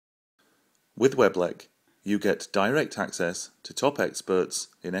With WebLeC, you get direct access to top experts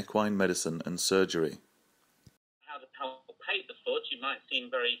in equine medicine and surgery. How to palpate the foot, you might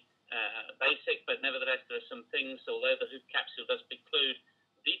seem very basic, but nevertheless there are some things, although the hoof capsule does preclude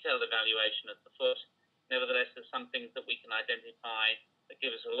detailed evaluation of the foot, nevertheless there's some things that we can identify that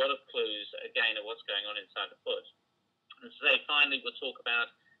give us a lot of clues, again, of what's going on inside the foot. And today, finally, we'll talk about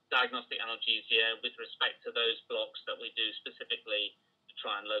diagnostic analgesia with respect to those blocks that we do specifically to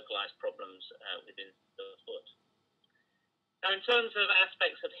try and localize problems within the foot. Now, in terms of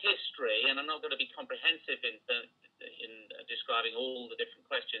aspects of history, and I'm not going to be comprehensive in describing all the different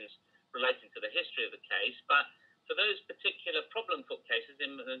questions relating to the history of the case, but for those particular problem foot cases,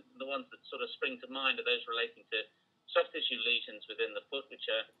 the ones that sort of spring to mind are those relating to soft tissue lesions within the foot, which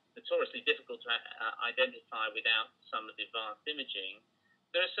are notoriously difficult to identify without some of the advanced imaging.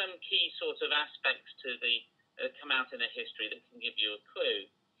 There are some key sort of aspects to the come out in a history that can give you a clue.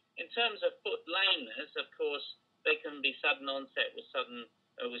 In terms of foot lameness, of course, they can be sudden onset with certain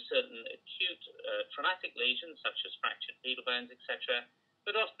acute traumatic lesions, such as fractured pedal bones, etc.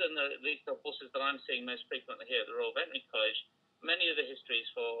 But often, at least the horses that I'm seeing most frequently here at the Royal Veterinary College, many of the histories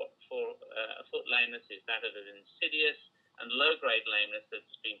for a foot lameness is that of an insidious and low-grade lameness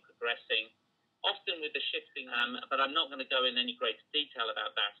that's been progressing, often with the shifting, but I'm not going to go in any greater detail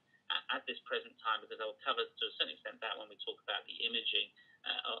about that at this present time, because I'll cover to a certain extent that when we talk about the imaging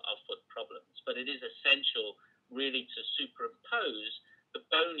of foot problems. But it is essential really to superimpose the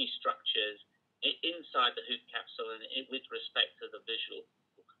bony structures inside the hoof capsule and with respect to the visual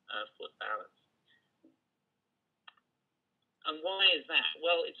foot balance. And why is that?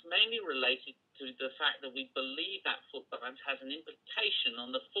 Well, it's mainly related to the fact that we believe that foot balance has an implication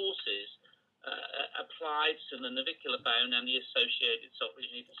on the forces applied to the navicular bone and the associated soft. We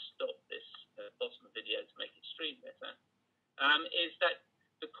need to stop this bottom video to make it stream better. Is that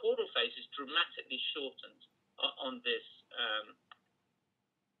the caudal face is dramatically shortened on this.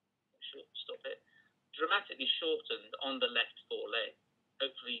 Dramatically shortened on the left foreleg.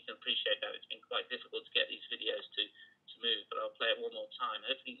 Hopefully you can appreciate that. It's been quite difficult to get these videos to move, but I'll play it one more time.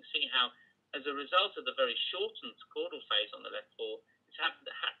 Hopefully you can see how, as a result of the very shortened caudal phase on the left fore, it's had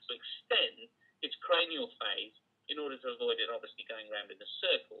to extend its cranial phase in order to avoid it obviously going around in a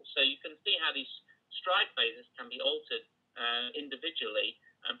circle. So you can see how these stride phases can be altered individually,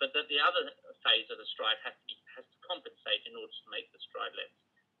 but that the other phase of the stride has to compensate in order to make the stride length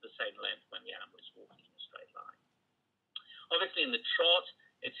the same length when the animal is walking in a straight line. Obviously in the trot,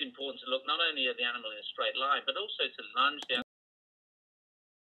 it's important to look not only at the animal in a straight line, but also to lunge the